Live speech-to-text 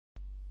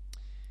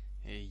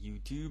Hey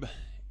YouTube,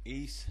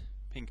 Ace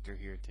Pinkter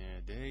here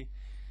today.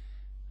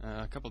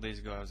 A couple days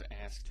ago I was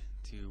asked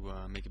to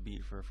make a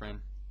beat for a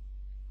friend,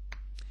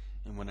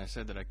 and when I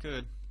said that I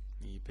could,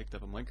 he picked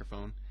up a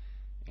microphone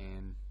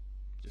and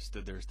just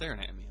stood there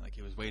staring at me like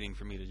he was waiting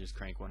for me to just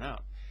crank one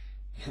out.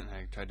 And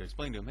I tried to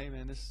explain to him, hey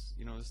man, this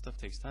stuff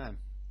takes time.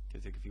 It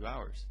could take a few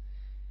hours.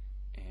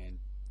 And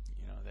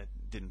that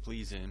didn't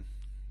please him.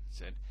 He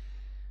said,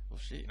 well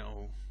shit,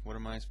 what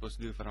am I supposed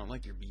to do if I don't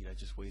like your beat? I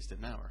just wasted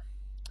an hour.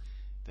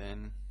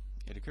 Then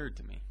it occurred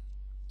to me.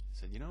 I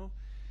said,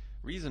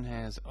 Reason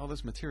has all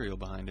this material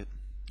behind it,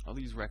 all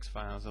these Rex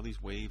files, all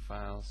these wave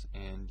files,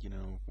 and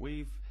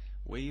wave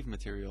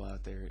material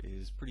out there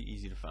is pretty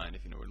easy to find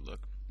if you know where to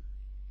look.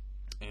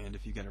 And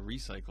if you got to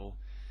recycle,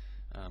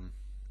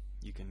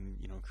 you can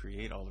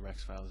create all the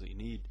Rex files that you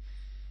need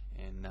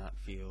and not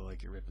feel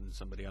like you're ripping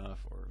somebody off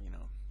or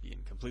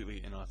being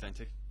completely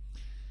inauthentic.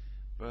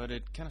 But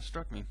it kind of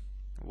struck me,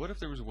 what if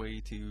there was a way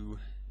to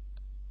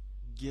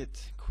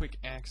get quick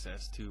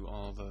access to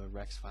all the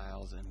Rex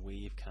files and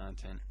wave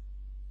content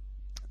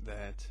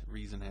that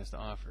Reason has to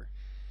offer?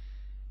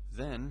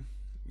 Then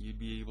you'd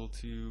be able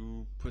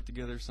to put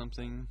together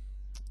something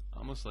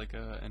almost like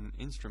an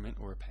instrument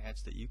or a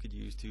patch that you could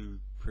use to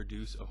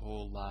produce a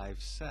whole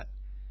live set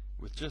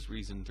with just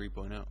Reason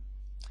 3.0.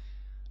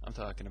 I'm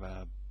talking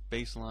about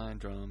bass line,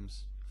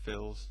 drums,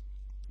 fills,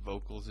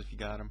 vocals if you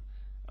got them,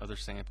 other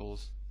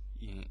samples,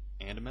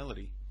 and a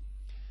melody.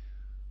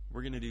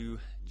 We're going to do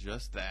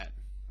just that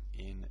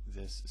in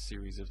this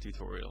series of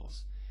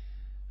tutorials.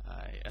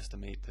 I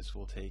estimate this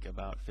will take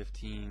about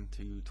 15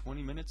 to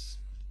 20 minutes,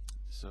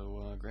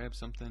 so grab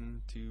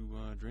something to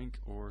drink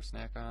or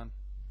snack on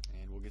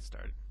and we'll get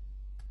started.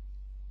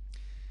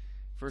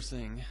 First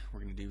thing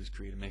we're going to do is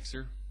create a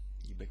mixer,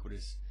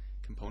 ubiquitous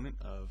component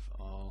of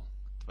all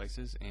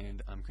devices,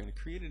 and I'm going to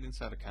create it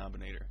inside a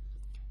Combinator.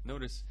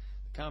 Notice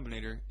the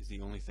Combinator is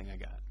the only thing I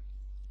got.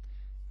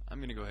 I'm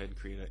going to go ahead and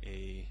create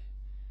a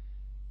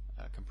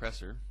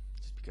compressor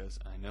just because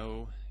I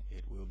know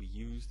it will be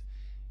used.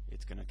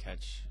 It's going to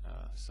catch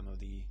some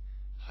of the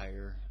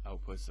higher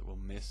outputs that we'll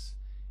miss,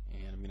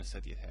 and I'm going to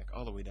set the attack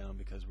all the way down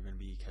because we're going to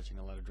be catching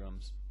a lot of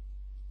drums.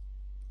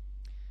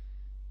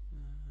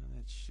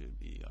 That should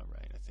be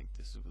alright. I think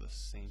this is the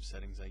same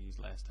settings I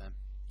used last time.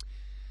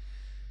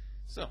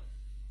 So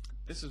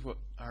this is what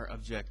our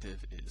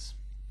objective is.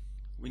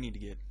 We need to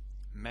get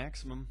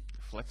maximum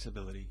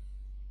flexibility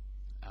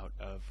out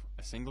of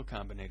a single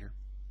Combinator.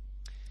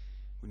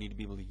 We need to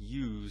be able to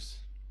use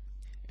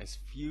as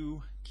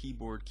few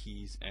keyboard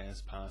keys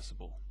as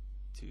possible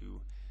to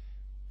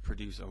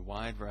produce a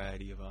wide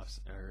variety of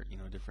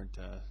different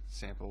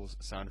samples,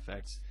 sound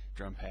effects,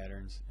 drum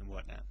patterns, and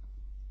whatnot.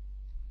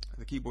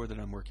 The keyboard that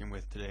I'm working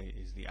with today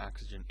is the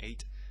Oxygen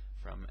 8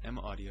 from M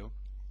Audio.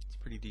 It's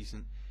pretty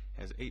decent.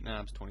 Has 8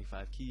 knobs,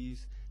 25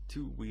 keys,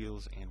 2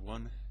 wheels, and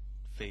 1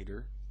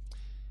 fader.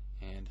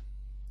 And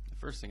the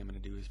first thing I'm going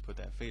to do is put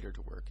that fader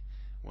to work.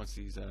 Once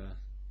these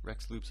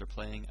Rex loops are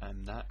playing,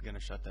 I'm not going to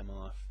shut them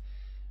off.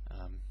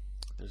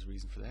 There's a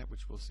reason for that,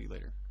 which we'll see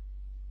later.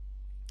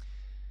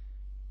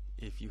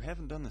 If you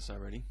haven't done this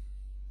already,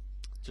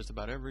 just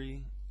about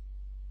every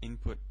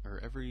input or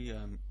every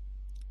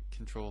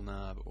control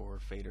knob or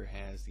fader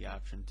has the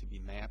option to be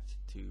mapped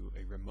to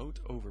a remote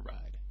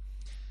override.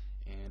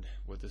 And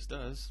what this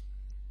does,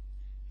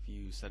 if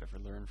you set it for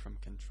learn from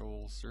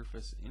control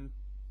surface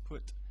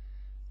input,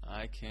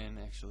 I can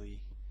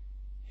actually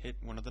hit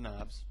one of the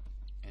knobs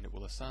and it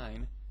will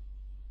assign,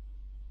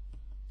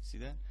 see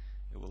that?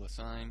 It will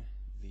assign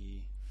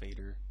the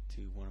fader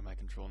to one of my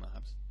control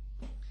knobs.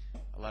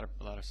 A lot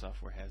of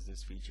software has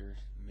this feature.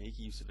 Make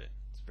use of it.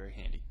 It's very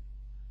handy.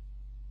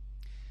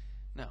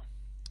 Now,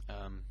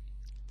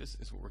 this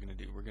is what we're going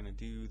to do. We're going to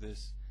do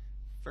this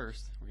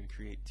first. We're going to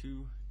create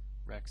 2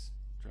 Rex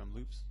drum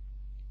loops.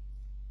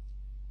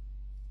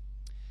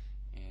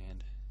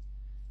 And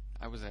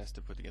I was asked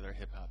to put together a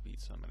hip-hop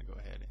beat, so I'm going to go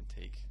ahead and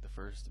take the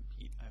first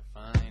beat I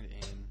find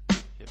in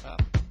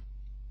hip-hop.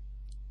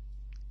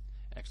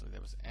 Actually,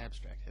 that was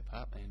abstract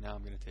hip-hop, and now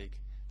I'm going to take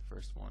the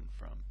first one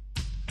from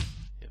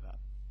hip-hop.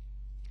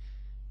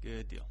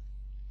 Good deal.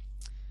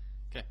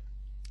 Okay,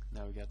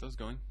 now we got those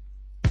going.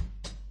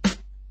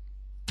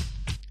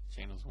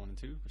 Channels 1 and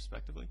 2,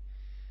 respectively.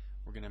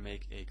 We're going to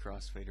make a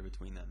crossfader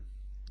between them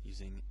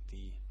using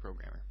the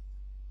programmer.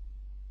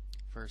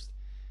 First,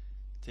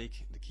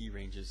 take the key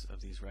ranges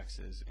of these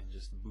Rexes and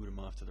just boot them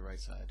off to the right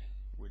side.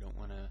 We don't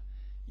want to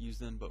use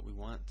them, but we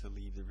want to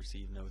leave the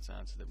receive notes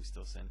on so that we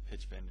still send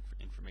pitch bend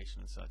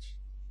information and such.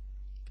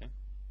 Okay.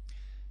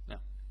 Now,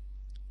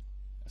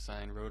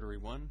 assign rotary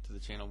 1 to the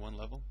channel 1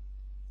 level.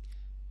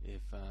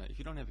 If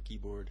you don't have a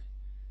keyboard,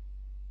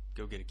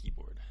 go get a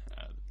keyboard.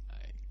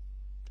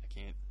 I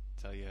can't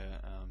tell you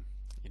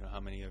how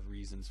many of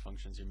Reason's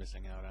functions you're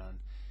missing out on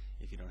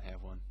if you don't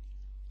have one.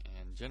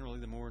 And generally,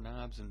 the more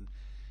knobs and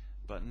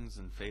buttons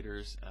and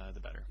faders, the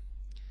better.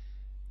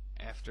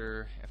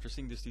 After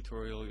seeing this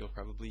tutorial, you'll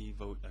probably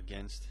vote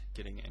against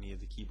getting any of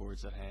the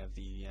keyboards that have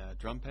the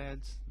drum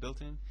pads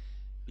built in,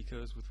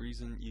 because with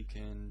Reason you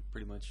can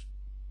pretty much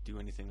do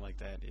anything like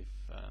that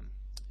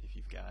if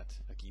you've got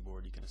a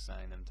keyboard. You can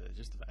assign them to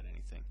just about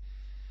anything.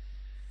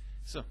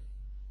 So,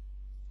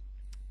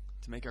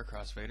 to make our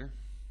crossfader,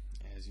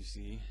 as you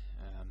see,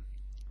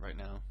 right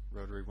now,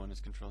 rotary 1 is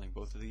controlling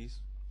both of these.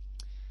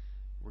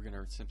 We're going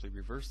to simply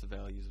reverse the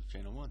values of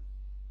channel 1.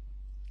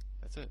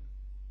 That's it.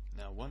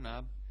 Now, one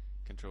knob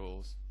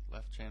controls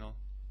left channel,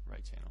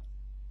 right channel.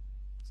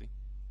 See?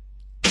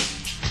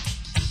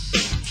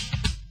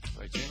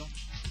 Right channel,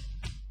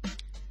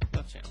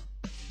 left channel.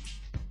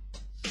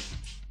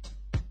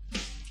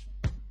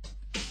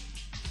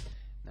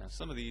 Now,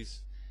 some of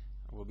these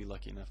we'll be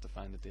lucky enough to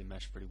find that they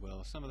mesh pretty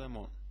well. Some of them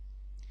won't.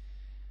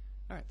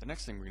 Alright, the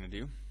next thing we're going to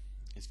do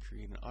is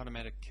create an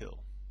automatic kill.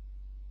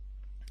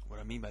 What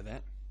I mean by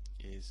that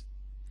is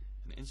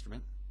an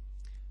instrument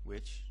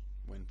which,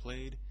 when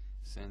played,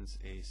 sends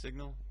a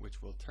signal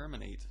which will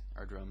terminate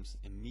our drums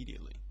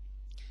immediately.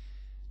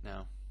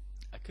 Now,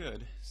 I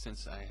could,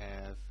 since I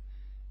have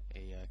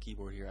a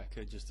keyboard here, I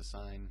could just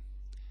assign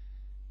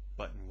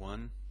button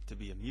 1 to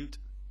be a mute,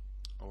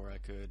 or I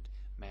could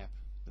map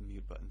the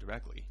mute button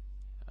directly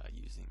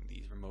using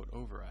these remote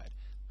override.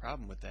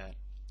 Problem with that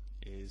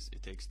is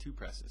it takes 2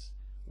 presses,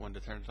 one to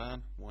turn it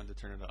on, one to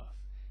turn it off.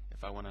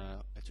 If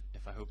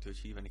I hope to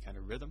achieve any kind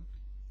of rhythm,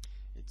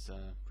 it's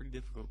pretty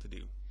difficult to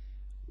do.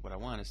 What I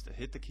want is to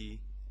hit the key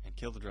and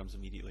kill the drums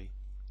immediately,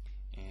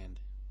 and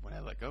when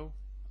I let go,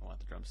 I want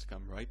the drums to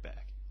come right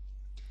back.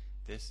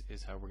 This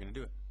is how we're going to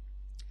do it.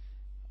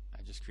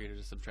 I just created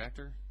a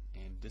subtractor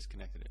and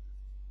disconnected it.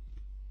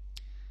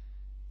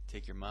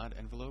 Take your mod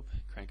envelope,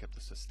 crank up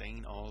the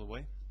sustain all the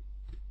way.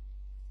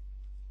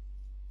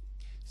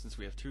 Since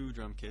we have 2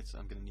 drum kits,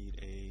 I'm going to need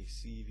a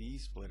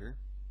CV splitter.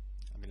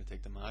 I'm going to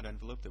take the mod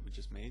envelope that we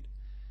just made.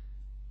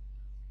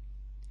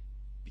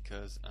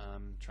 Because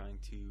I'm trying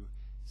to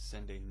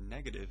send a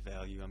negative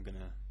value, I'm going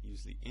to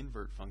use the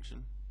invert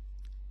function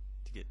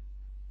to get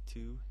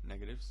 2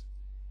 negatives.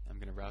 I'm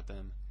going to route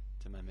them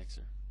to my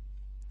mixer.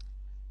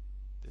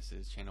 This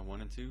is channel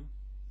 1 and 2,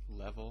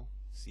 level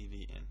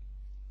CV in.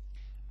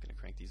 I'm going to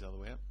crank these all the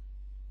way up.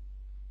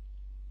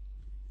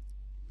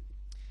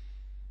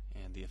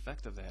 And the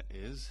effect of that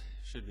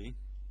should be,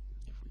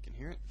 if we can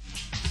hear it,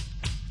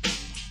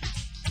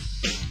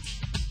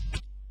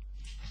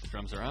 the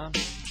drums are on,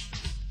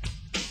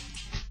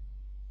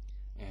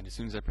 and as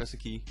soon as I press a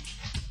key,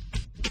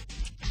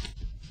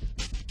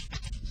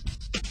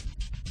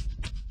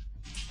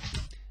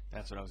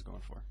 that's what I was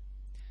going for.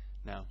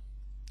 Now,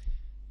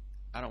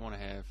 I don't want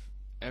to have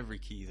every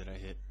key that I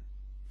hit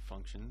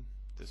function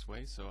this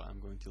way, so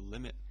I'm going to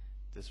limit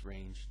this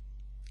range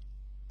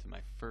to my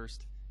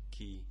first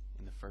key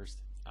in the first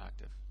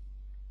octave,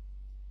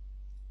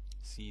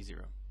 C0.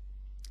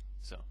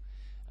 So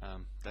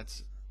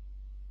that's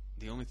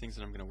the only things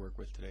that I'm going to work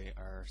with today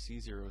are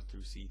C0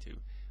 through C2.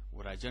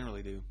 What I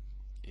generally do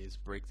is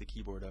break the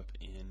keyboard up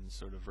in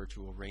sort of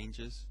virtual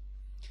ranges.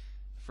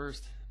 The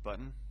first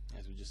button,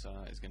 as we just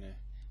saw, is going to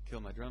kill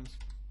my drums.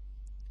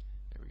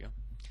 There we go.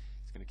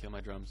 It's going to kill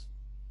my drums.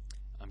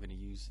 I'm going to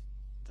use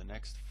the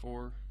next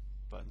 4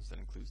 buttons, that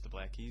includes the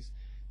black keys,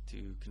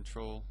 to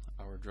control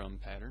our drum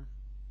pattern.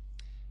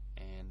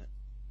 And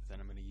then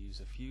I'm going to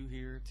use a few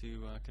here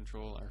to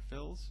control our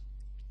fills,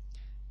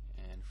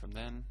 and from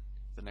then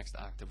the next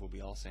octave will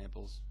be all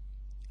samples,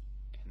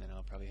 and then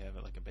I'll probably have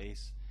it like a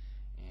bass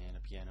and a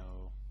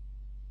piano,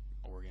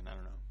 organ, I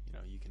don't know,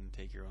 you can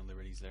take your own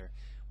liberties there,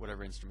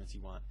 whatever instruments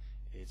you want.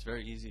 It's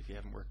very easy. If you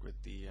haven't worked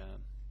with the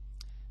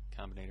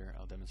Combinator,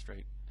 I'll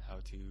demonstrate how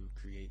to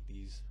create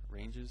these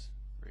ranges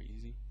very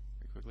easy,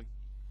 very quickly.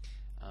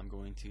 I'm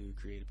going to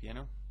create a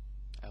piano.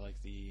 I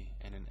like the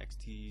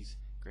NNXT's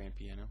grand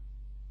piano.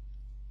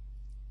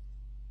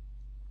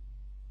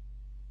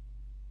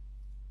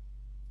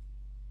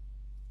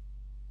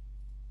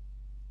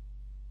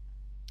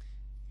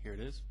 Here it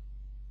is.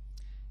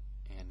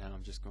 And now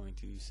I'm just going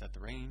to set the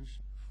range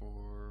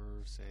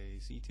for, say,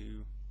 C2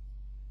 to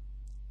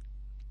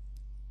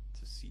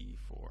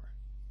C4.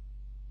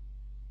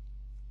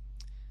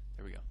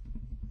 There we go.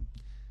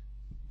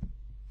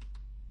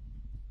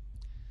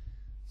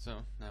 So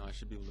now I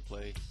should be able to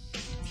play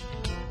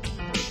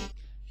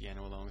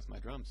piano along with my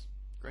drums.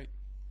 Great.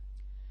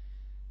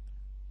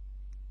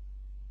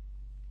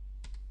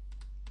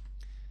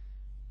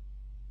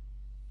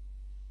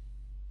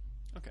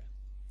 Okay.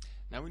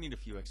 Now we need a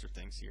few extra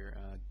things here.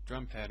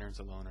 Drum patterns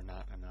alone are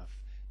not enough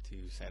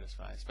to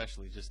satisfy,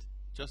 especially just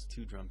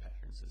 2 drum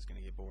patterns is going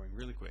to get boring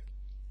really quick.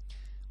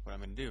 What I'm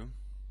going to do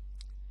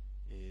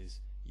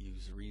is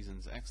use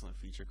Reason's excellent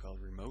feature called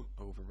Remote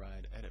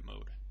Override Edit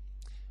Mode.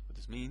 What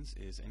this means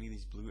is any of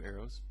these blue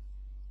arrows,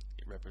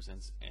 it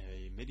represents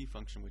a MIDI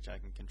function which I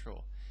can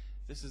control.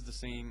 This is the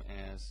same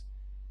as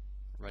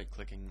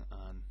right-clicking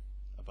on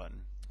a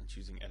button and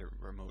choosing Edit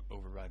Remote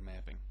Override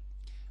Mapping.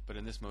 But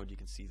in this mode you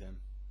can see them.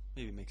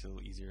 Maybe it makes it a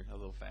little easier, a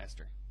little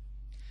faster.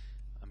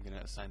 I'm going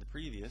to assign the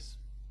previous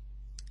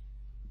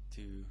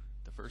to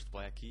the first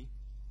black key,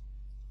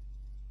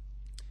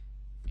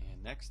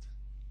 and next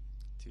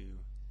to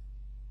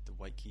the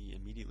white key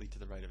immediately to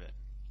the right of it.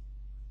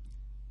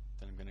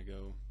 Then I'm going to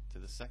go to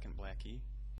the second black key,